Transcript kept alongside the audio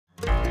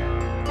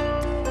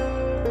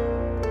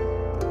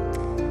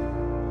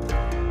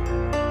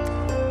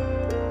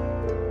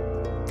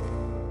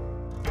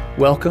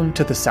Welcome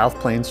to the South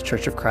Plains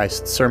Church of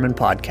Christ Sermon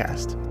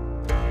Podcast.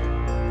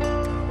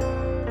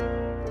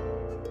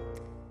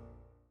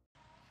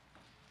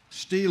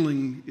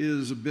 Stealing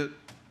is a bit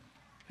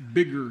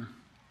bigger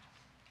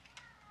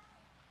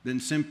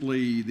than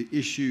simply the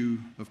issue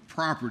of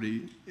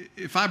property.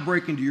 If I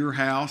break into your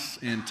house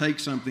and take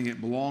something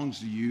that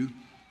belongs to you,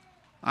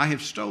 I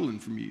have stolen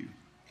from you.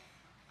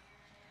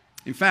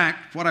 In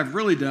fact, what I've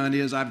really done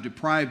is I've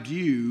deprived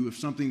you of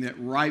something that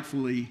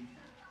rightfully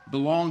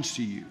belongs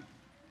to you.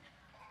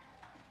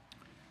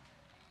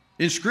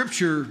 In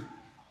Scripture,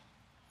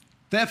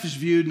 theft is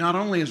viewed not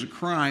only as a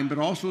crime, but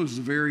also as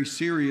a very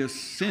serious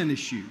sin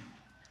issue.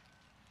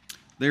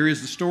 There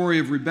is the story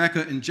of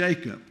Rebekah and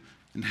Jacob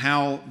and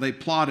how they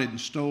plotted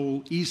and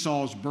stole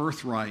Esau's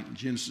birthright in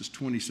Genesis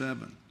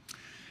 27.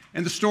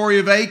 And the story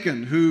of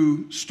Achan,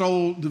 who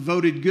stole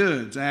devoted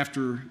goods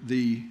after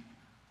the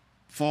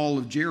fall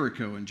of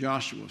Jericho in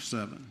Joshua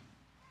 7.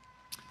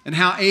 And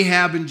how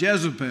Ahab and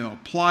Jezebel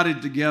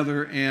plotted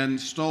together and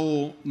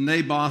stole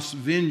Naboth's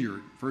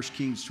vineyard, 1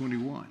 Kings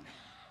 21.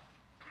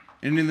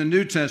 And in the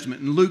New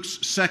Testament, in Luke's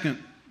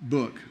second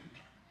book,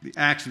 the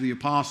Acts of the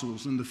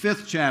Apostles, in the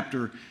 5th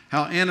chapter,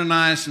 how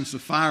Ananias and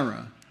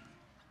Sapphira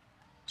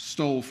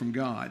stole from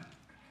God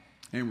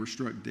and were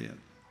struck dead.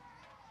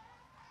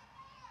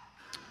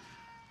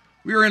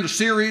 We are in a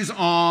series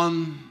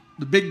on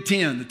the Big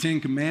Ten, the Ten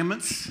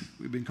Commandments,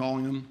 we've been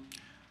calling them.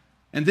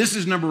 And this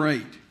is number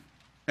 8.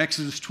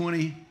 Exodus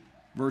 20,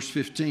 verse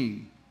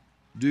 15,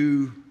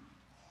 do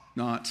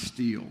not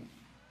steal.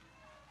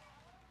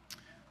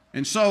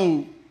 And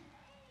so,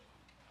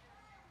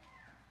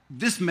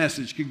 this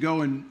message could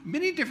go in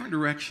many different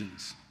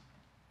directions.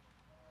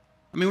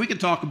 I mean, we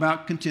could talk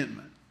about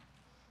contentment.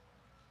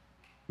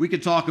 We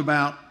could talk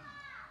about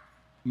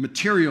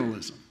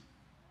materialism.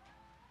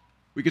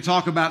 We could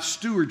talk about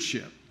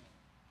stewardship.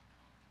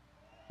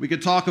 We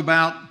could talk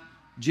about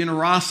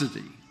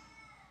generosity.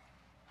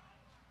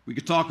 We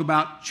could talk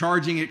about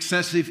charging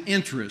excessive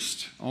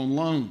interest on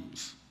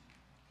loans.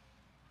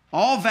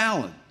 All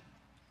valid.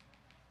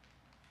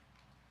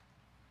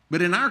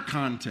 But in our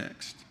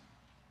context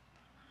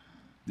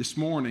this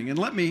morning, and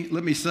let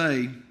me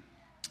say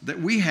that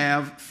we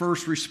have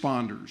first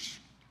responders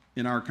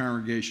in our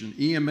congregation,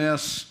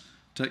 EMS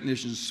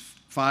technicians,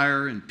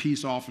 fire and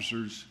peace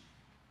officers,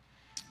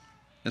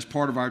 as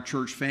part of our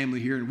church family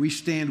here, and we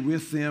stand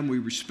with them, we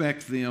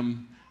respect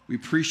them. We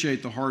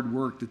appreciate the hard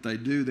work that they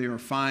do. They are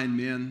fine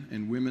men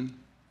and women.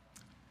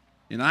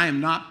 And I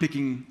am not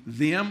picking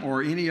them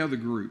or any other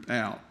group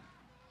out.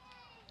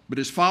 But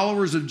as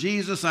followers of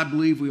Jesus, I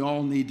believe we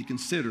all need to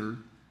consider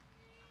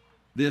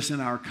this in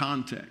our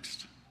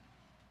context.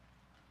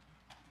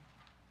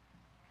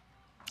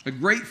 A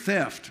great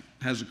theft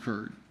has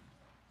occurred.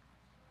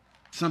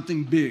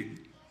 Something big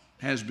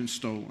has been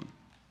stolen.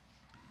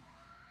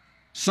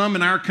 Some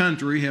in our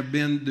country have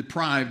been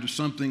deprived of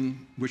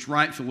something which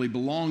rightfully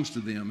belongs to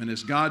them. And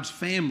as God's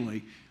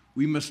family,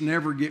 we must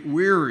never get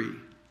weary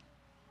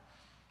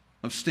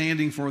of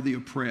standing for the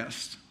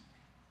oppressed,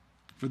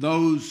 for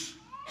those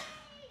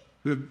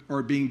who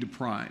are being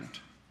deprived.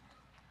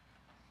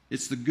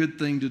 It's the good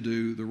thing to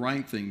do, the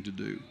right thing to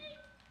do.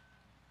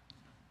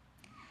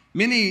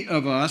 Many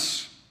of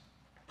us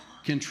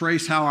can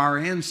trace how our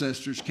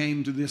ancestors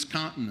came to this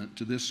continent,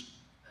 to this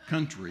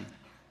country.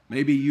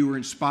 Maybe you were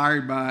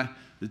inspired by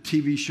the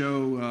TV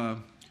show,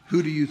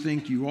 Who Do You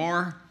Think You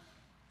Are?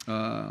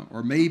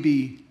 Or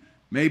maybe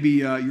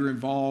you're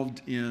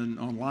involved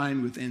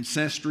online with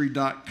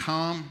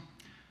Ancestry.com.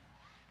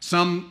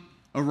 Some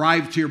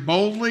arrived here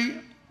boldly,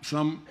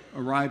 some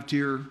arrived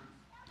here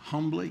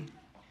humbly.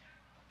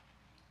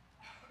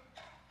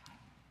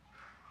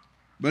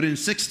 But in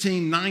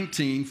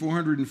 1619,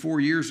 404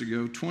 years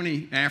ago,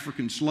 20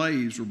 African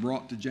slaves were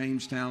brought to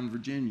Jamestown,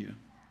 Virginia.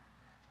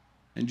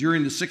 And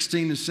during the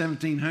 16 and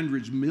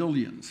 1700s,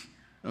 millions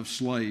of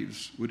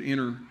slaves would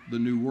enter the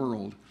New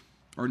World,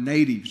 or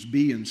natives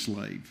be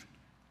enslaved.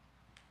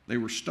 They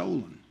were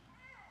stolen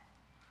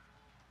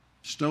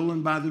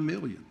by the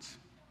millions.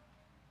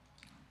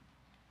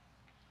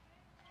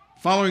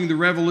 Following the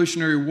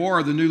Revolutionary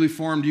War, the newly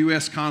formed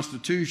U.S.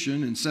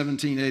 Constitution in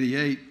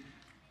 1788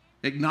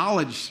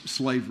 acknowledged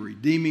slavery,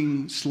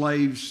 deeming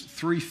slaves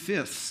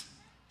 3/5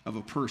 of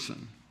a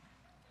person.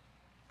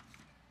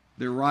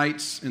 Their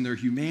rights and their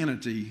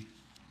humanity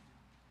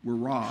were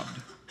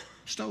robbed,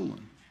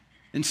 stolen.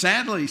 And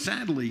sadly,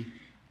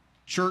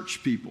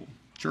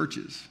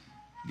 churches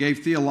gave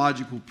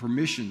theological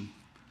permission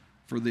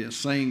for this,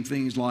 saying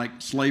things like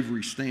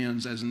slavery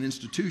stands as an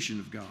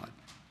institution of God.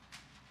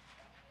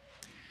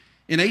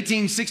 In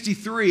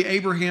 1863,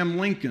 Abraham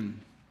Lincoln,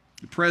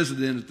 the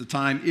president at the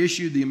time,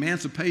 issued the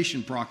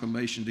Emancipation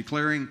Proclamation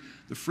declaring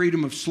the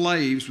freedom of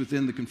slaves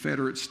within the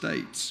Confederate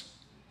States.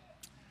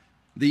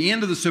 The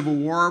end of the Civil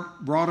War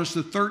brought us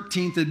the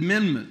 13th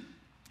Amendment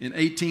in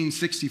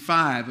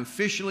 1865,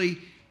 officially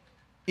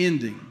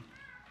ending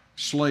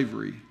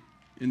slavery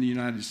in the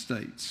United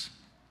States.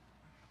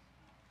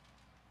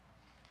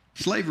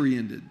 Slavery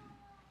ended.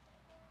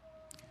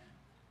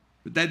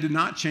 But that did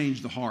not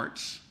change the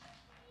hearts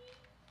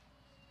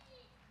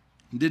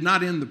did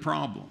not end the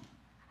problem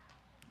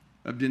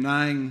of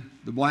denying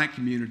the black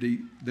community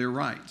their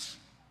rights.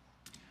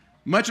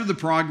 Much of the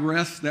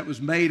progress that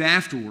was made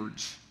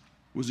afterwards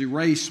was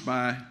erased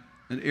by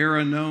an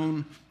era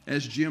known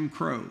as Jim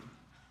Crow,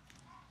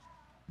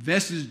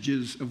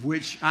 vestiges of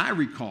which I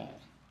recall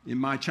in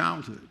my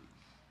childhood.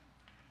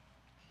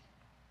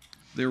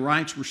 Their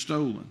rights were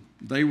stolen.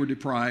 They were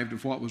deprived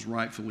of what was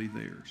rightfully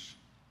theirs.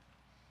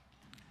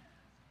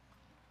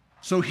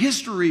 So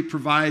history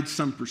provides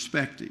some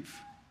perspective.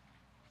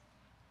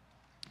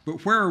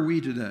 But where are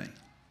we today?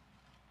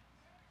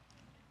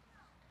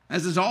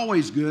 As is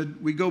always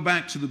good, we go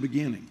back to the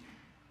beginning.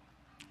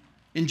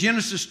 In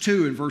Genesis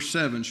 2 and verse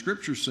 7,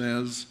 Scripture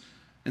says,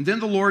 "And then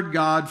the Lord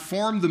God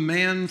formed the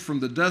man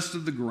from the dust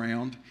of the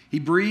ground. He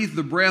breathed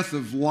the breath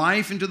of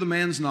life into the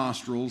man's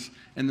nostrils,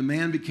 and the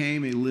man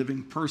became a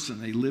living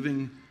person," a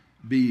living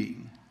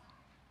being.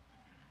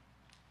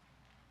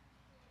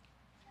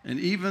 And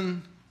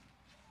even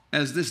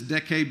as this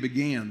decade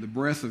began, the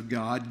breath of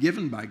God,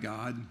 given by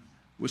God,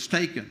 was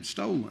taken,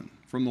 stolen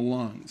from the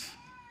lungs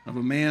of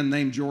a man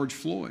named George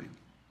Floyd,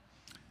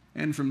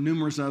 and from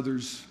numerous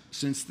others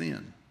since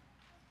then.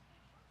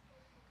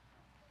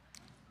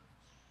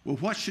 Well,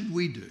 what should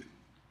we do?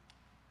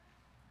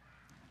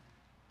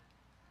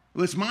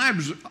 Well, it's my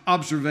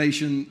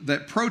observation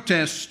that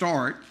protests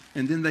start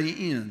and then they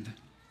end.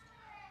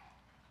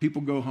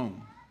 People go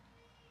home.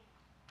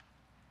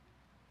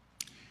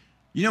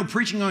 You know,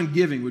 preaching on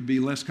giving would be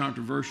less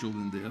controversial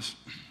than this.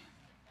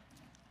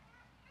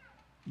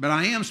 But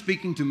I am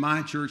speaking to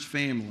my church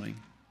family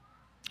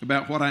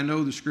about what I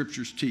know the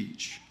Scriptures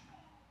teach.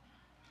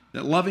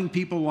 That loving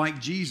people like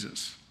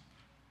Jesus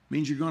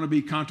means you're going to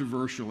be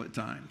controversial at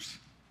times.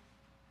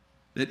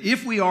 That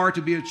if we are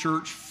to be a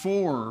church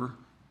for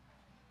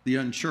the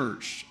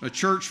unchurched, a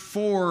church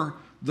for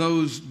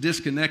those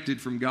disconnected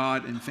from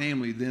God and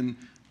family, then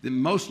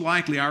most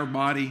likely our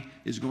body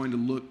is going to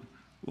look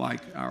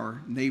like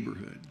our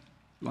neighborhood,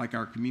 like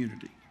our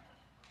community.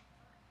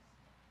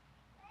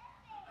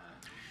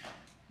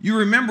 You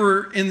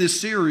remember in this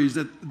series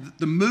that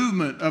the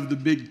movement of the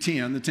Big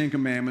Ten, the Ten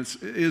Commandments,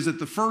 is that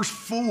the first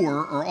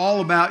 4 are all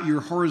about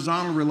your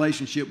horizontal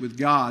relationship with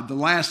God. The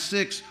last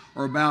 6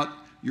 are about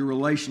your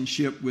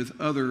relationship with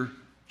other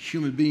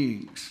human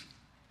beings.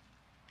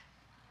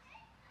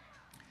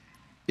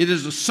 It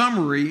is a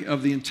summary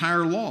of the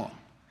entire law.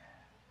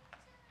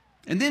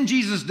 And then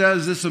Jesus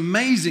does this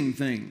amazing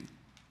thing,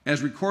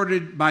 as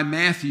recorded by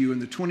Matthew in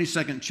the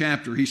 22nd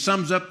chapter. He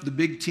sums up the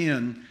Big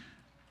Ten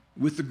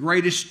with the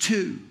greatest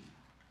 2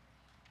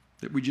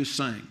 that we just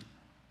sang.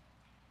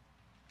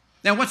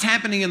 Now, what's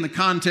happening in the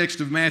context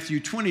of Matthew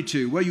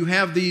 22? Well, you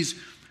have these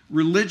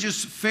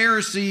religious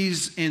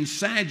Pharisees and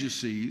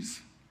Sadducees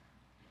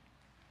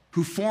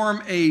who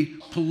form a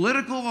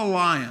political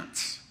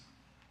alliance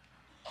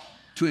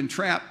to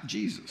entrap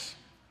Jesus.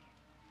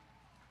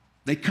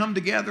 They come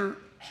together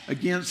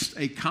against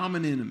a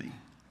common enemy,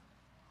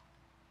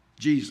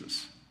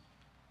 Jesus.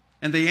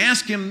 And they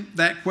ask him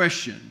that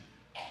question,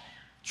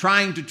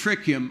 trying to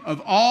trick him: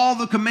 of all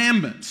the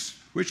commandments,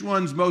 which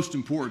one's most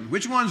important?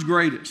 Which one's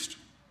greatest?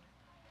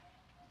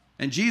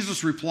 And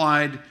Jesus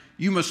replied,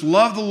 "You must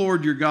love the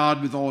Lord your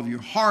God with all of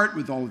your heart,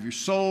 with all of your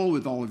soul,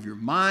 with all of your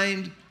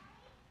mind.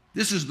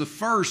 This is the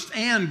first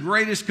and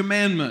greatest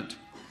commandment.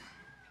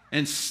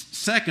 And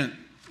second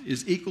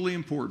is equally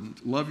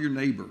important: love your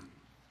neighbor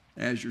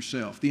as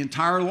yourself." The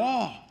entire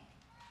law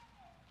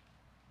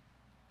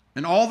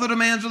and all the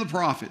demands of the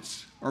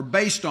prophets are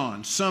based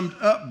on, summed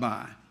up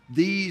by,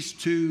 these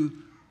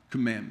 2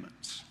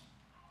 commandments.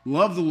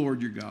 Love the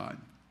Lord your God.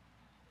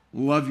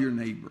 Love your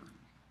neighbor.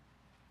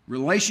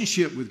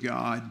 Relationship with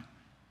God.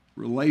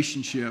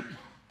 Relationship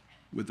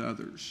with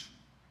others.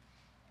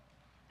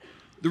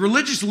 The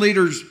religious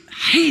leaders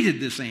hated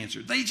this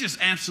answer. They just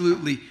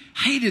absolutely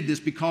hated this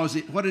because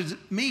what does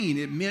it mean?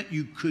 It meant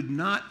you could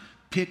not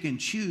pick and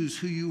choose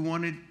who you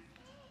wanted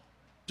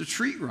to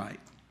treat right,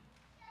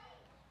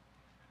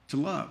 to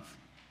love.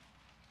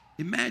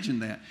 Imagine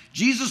that.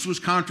 Jesus was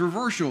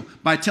controversial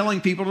by telling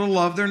people to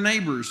love their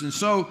neighbors. And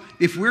so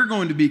if we're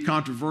going to be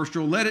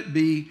controversial, let it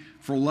be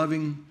for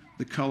loving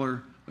the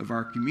color of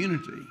our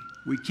community.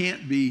 We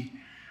can't be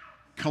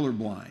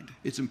colorblind.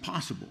 It's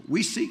impossible.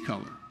 We see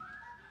color.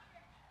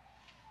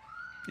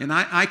 And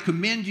I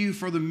commend you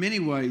for the many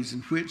ways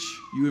in which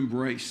you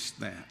embrace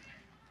that.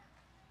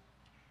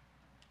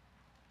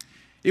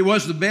 It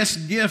was the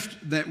best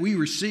gift that we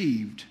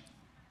received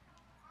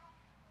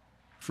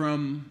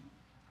from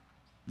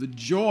the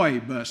Joy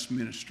Bus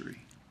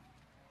Ministry.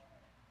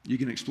 You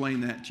can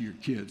explain that to your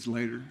kids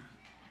later.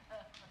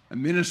 A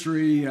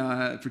ministry,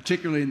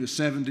 particularly in the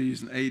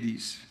 70s and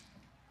 80s,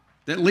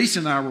 that Lisa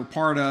and I were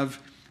part of,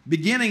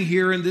 beginning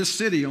here in this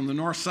city, on the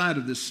north side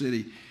of this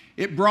city.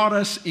 It brought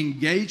us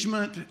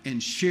engagement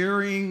and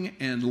sharing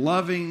and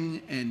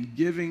loving and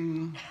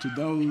giving to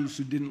those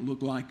who didn't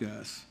look like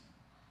us.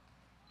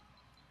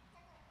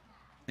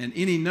 And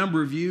any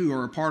number of you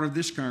are a part of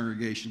this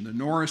congregation: the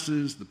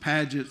Norrises, the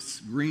Pagets,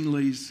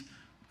 Greenleys,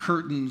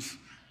 Curtins,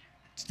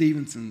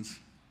 Stevensons.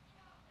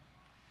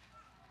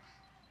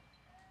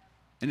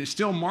 and it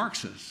still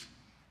marks us.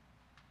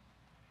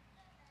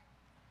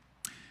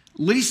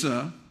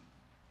 Lisa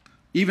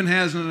even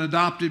has an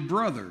adopted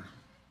brother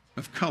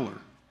of color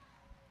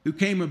who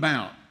came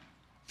about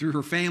through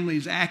her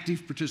family's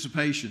active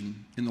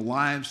participation in the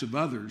lives of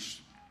others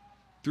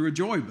through a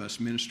Joy Bus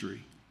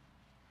ministry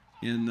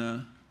on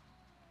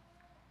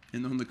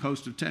the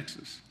coast of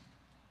Texas.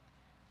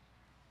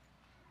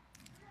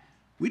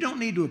 We don't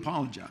need to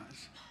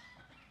apologize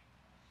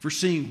for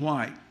seeing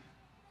white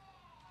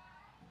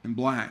and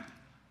black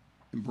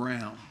and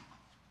brown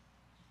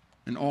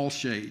and all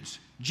shades.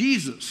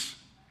 Jesus,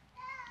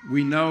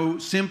 we know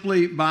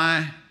simply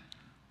by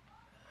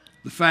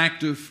the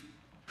fact of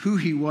who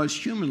he was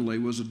humanly,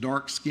 was a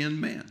dark-skinned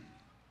man.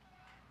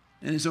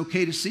 And it's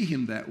okay to see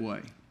him that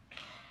way.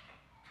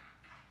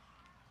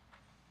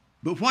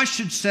 But what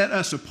should set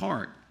us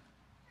apart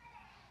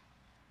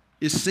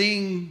is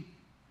seeing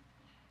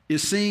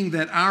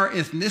that our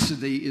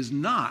ethnicity is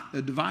not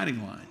a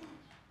dividing line,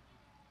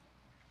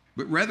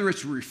 but rather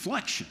it's a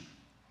reflection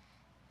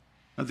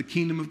of the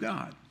kingdom of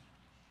God.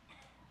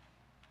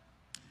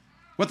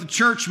 What the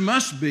church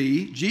must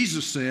be,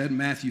 Jesus said,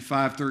 Matthew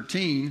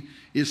 5:13,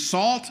 is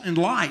salt and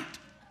light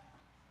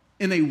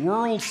in a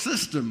world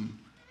system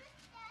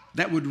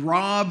that would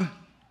rob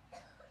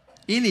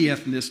any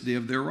ethnicity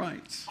of their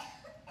rights.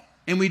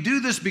 And we do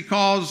this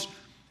because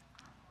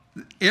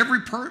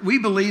we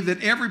believe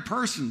that every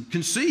person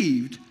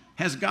conceived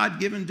has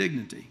God-given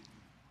dignity,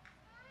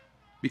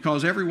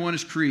 because everyone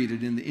is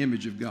created in the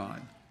image of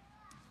God.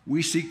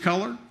 We see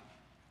color,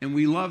 and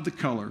we love the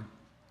color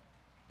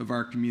of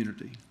our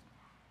community,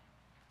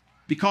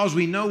 because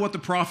we know what the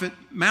prophet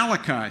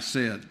Malachi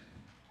said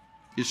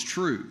is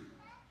true.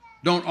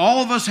 Don't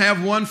all of us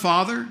have one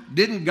Father?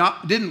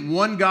 Didn't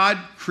one God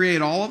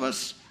create all of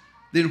us?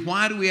 Then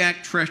why do we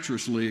act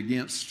treacherously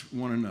against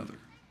one another?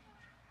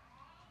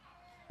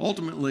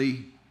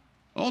 Ultimately,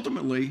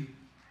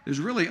 there's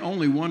really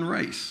only one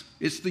race.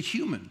 It's the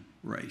human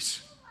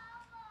race.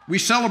 We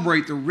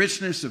celebrate the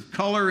richness of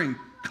color and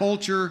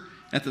culture,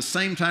 at the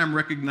same time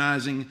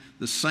recognizing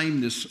the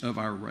sameness of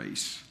our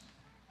race.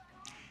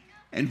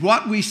 And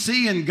what we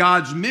see in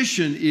God's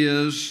mission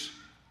is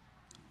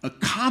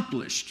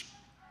accomplished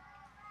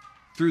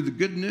through the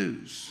good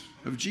news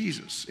of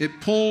Jesus.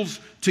 It pulls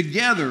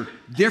together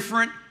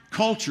different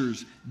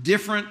cultures,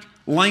 different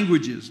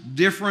languages,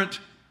 different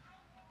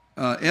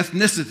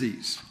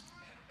ethnicities,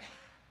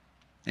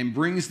 and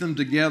brings them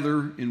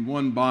together in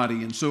one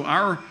body. And so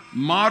our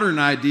modern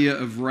idea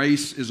of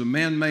race is a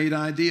man-made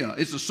idea.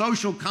 It's a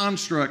social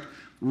construct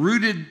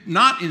rooted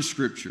not in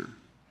Scripture,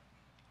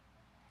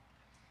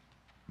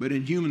 but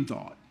in human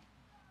thought.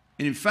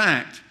 And in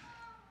fact,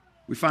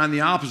 we find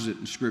the opposite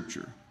in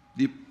Scripture.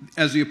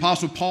 As the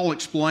Apostle Paul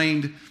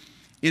explained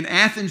in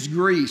Athens,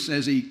 Greece,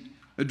 as he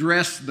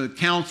addressed the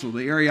council,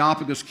 the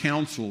Areopagus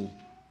Council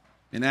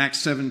in Acts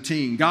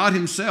 17, God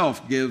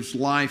himself gives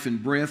life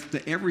and breath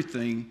to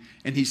everything,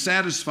 and he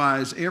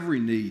satisfies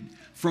every need.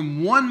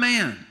 From one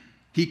man,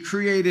 he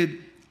created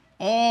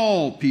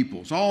all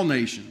peoples, all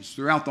nations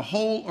throughout the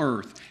whole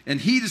earth, and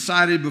he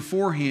decided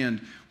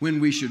beforehand when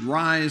we should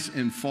rise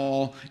and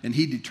fall, and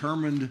he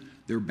determined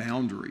their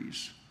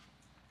boundaries.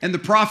 And the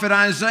prophet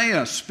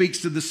Isaiah speaks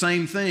to the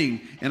same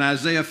thing in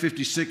Isaiah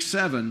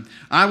 56:7.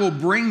 I will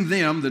bring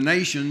them, the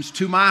nations,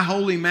 to my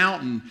holy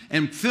mountain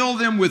and fill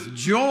them with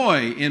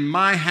joy in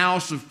my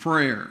house of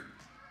prayer.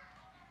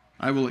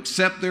 I will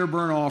accept their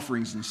burnt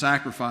offerings and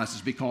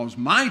sacrifices, because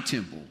my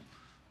temple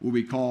will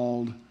be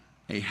called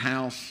a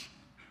house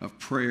of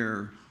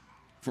prayer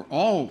for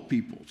all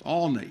peoples,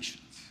 all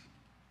nations.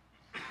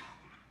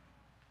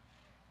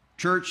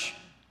 Church,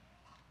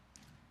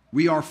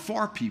 we are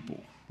for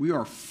people. We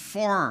are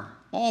for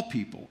all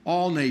people,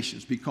 all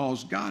nations,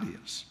 because God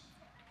is.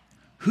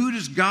 Who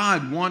does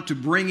God want to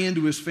bring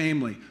into his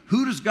family?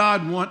 Who does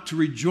God want to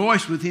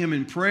rejoice with him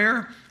in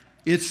prayer?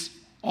 It's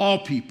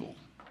all people,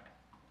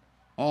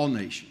 all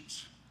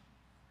nations.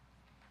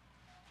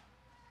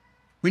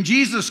 When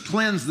Jesus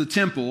cleansed the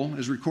temple,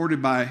 as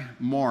recorded by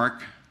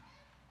Mark,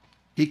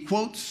 he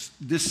quotes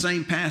this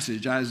same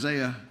passage,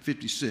 Isaiah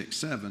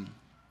 56:7.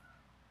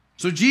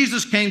 So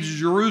Jesus came to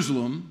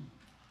Jerusalem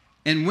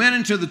and went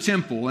into the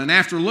temple, and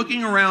after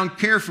looking around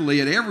carefully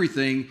at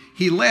everything,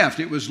 he left.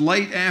 It was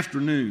late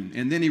afternoon,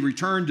 and then he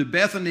returned to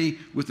Bethany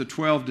with the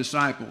 12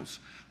 disciples.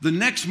 The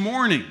next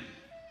morning,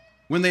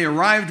 when they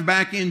arrived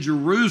back in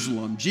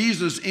Jerusalem,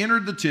 Jesus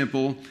entered the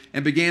temple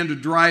and began to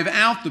drive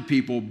out the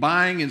people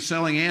buying and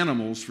selling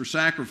animals for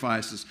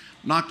sacrifices,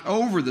 knocked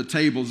over the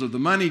tables of the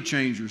money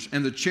changers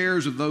and the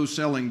chairs of those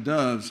selling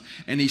doves,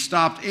 and he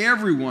stopped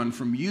everyone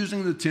from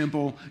using the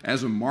temple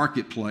as a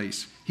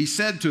marketplace. He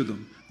said to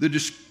them,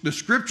 the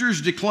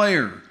scriptures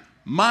declare,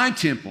 my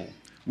temple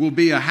will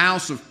be a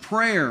house of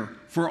prayer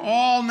for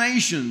all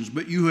nations,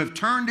 but you have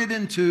turned it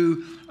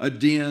into a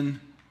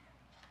den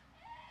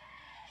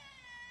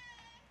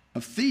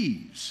of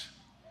thieves.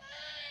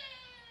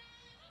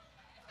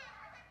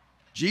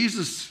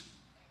 Jesus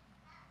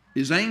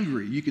is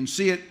angry. You can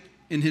see it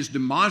in his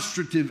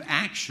demonstrative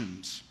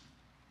actions.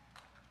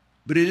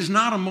 But it is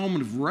not a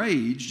moment of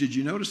rage. Did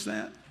you notice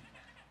that?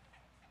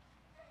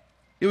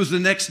 It was the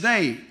next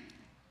day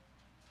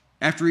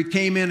after he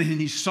came in and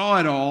he saw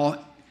it all.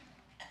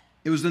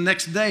 It was the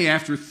next day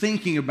after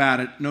thinking about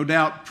it, no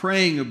doubt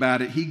praying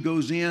about it, he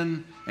goes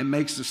in and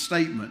makes a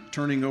statement,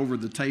 turning over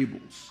the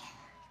tables.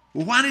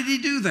 Well, why did he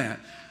do that?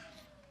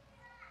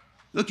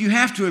 Look, you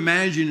have to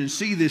imagine and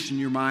see this in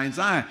your mind's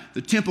eye.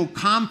 The temple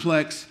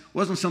complex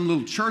wasn't some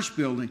little church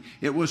building.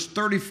 It was a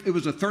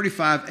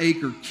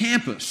 35-acre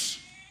campus,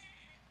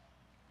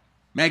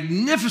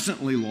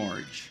 magnificently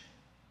large.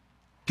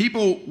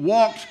 People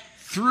walked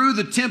through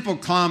the temple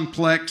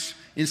complex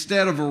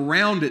instead of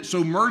around it.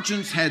 So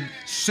merchants had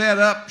set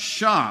up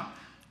shop.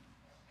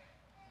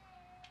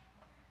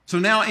 So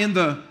now in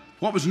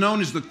what was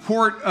known as the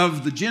court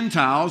of the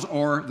Gentiles,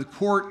 or the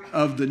court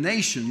of the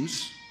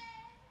nations,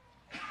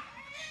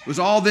 was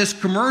all this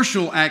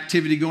commercial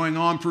activity going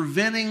on,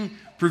 preventing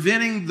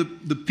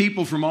the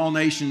people from all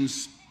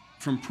nations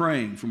from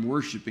praying, from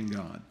worshiping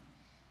God.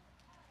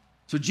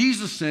 So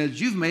Jesus said,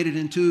 you've made it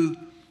into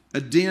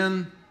a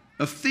den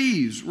of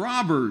thieves,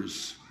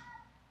 robbers.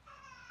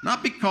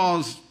 Not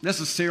because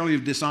necessarily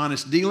of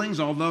dishonest dealings,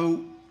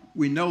 although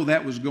we know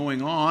that was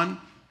going on,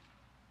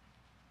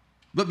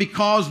 but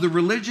because the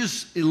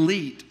religious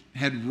elite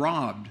had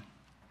robbed,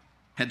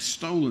 had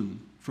stolen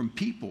from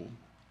people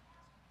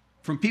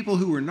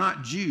who were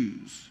not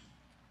Jews,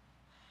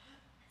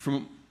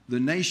 from the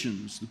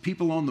nations, the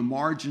people on the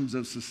margins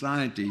of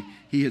society.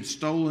 He had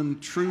stolen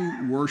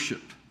true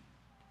worship.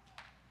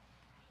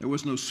 There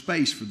was no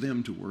space for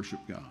them to worship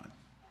God.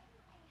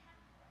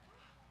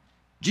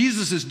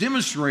 Jesus is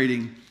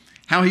demonstrating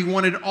how he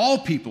wanted all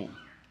people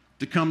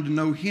to come to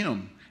know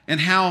him, and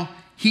how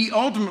he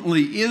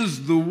ultimately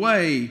is the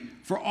way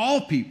for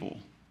all people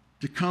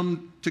to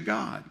come to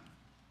God.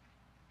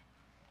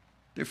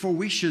 Therefore,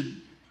 we should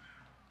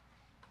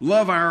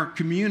love our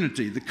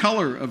community, the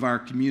color of our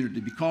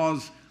community,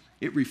 because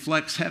it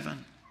reflects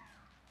heaven.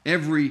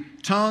 Every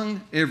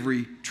tongue,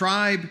 every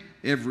tribe,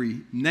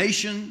 every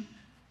nation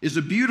is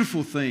a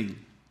beautiful thing.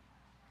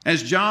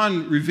 As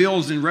John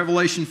reveals in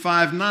Revelation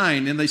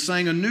 5:9, and they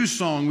sang a new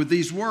song with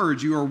these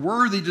words, you are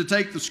worthy to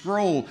take the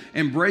scroll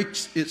and break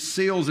its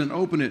seals and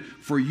open it,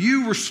 for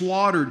you were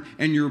slaughtered,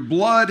 and your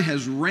blood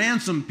has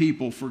ransomed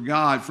people for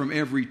God from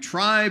every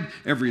tribe,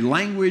 every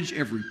language,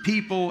 every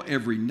people,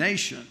 every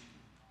nation.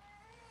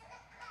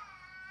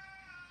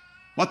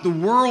 What the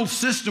world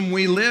system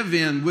we live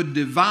in would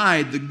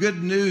divide, the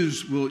good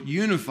news will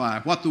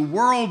unify. What the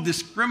world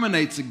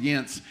discriminates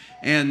against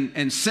and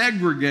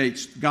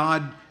segregates,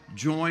 God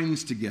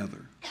joins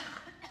together.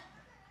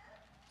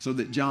 So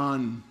that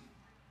John,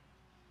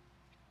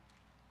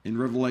 in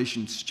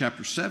Revelation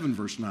chapter 7,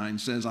 verse 9,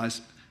 says,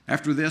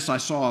 after this I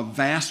saw a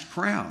vast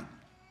crowd,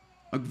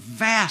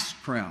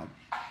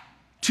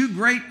 too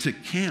great to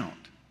count,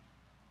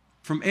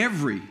 from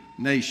every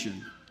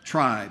nation,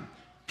 tribe,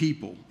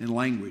 people, and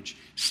language,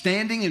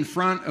 standing in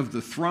front of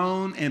the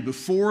throne and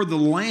before the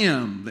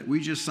Lamb that we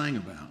just sang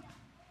about.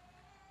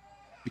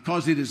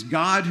 Because it is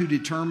God who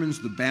determines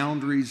the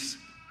boundaries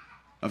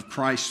of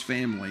Christ's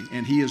family,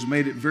 and he has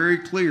made it very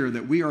clear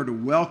that we are to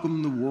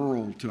welcome the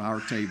world to our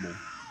table.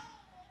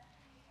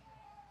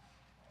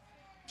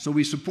 So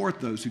we support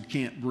those who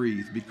can't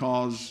breathe,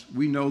 because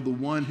we know the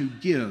one who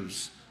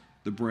gives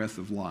the breath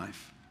of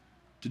life.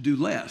 To do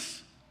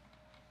less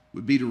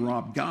would be to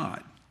rob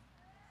God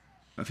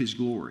of his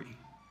glory.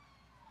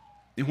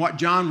 And what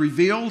John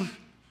revealed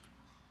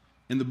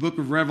in the book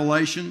of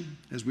Revelation,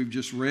 as we've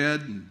just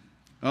read, and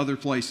other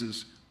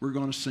places, we're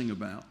going to sing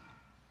about.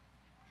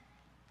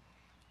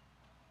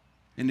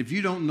 And if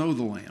you don't know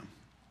the Lamb,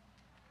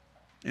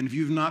 and if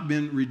you've not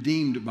been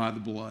redeemed by the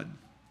blood,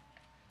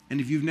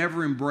 and if you've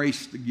never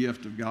embraced the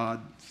gift of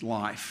God's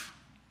life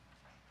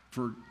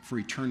for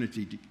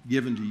eternity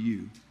given to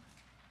you,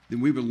 then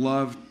we would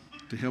love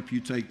to help you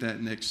take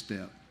that next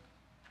step.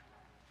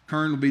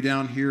 Kern will be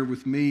down here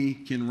with me.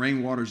 Ken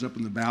Rainwater's up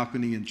in the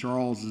balcony, and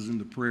Charles is in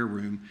the prayer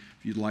room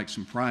if you'd like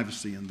some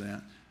privacy in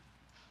that.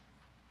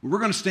 We're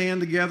going to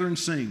stand together and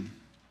sing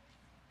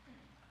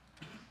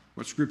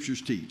what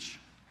Scriptures teach,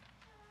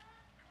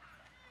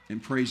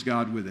 and praise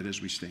God with it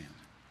as we stand.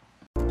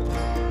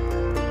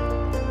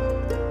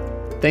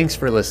 Thanks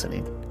for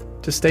listening.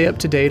 To stay up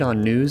to date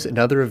on news and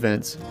other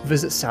events,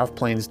 visit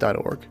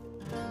southplains.org.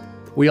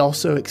 We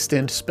also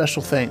extend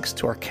special thanks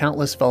to our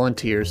countless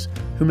volunteers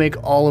who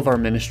make all of our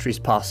ministries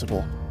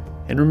possible.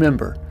 And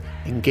remember,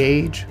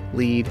 engage,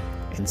 lead,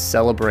 and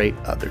celebrate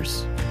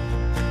others.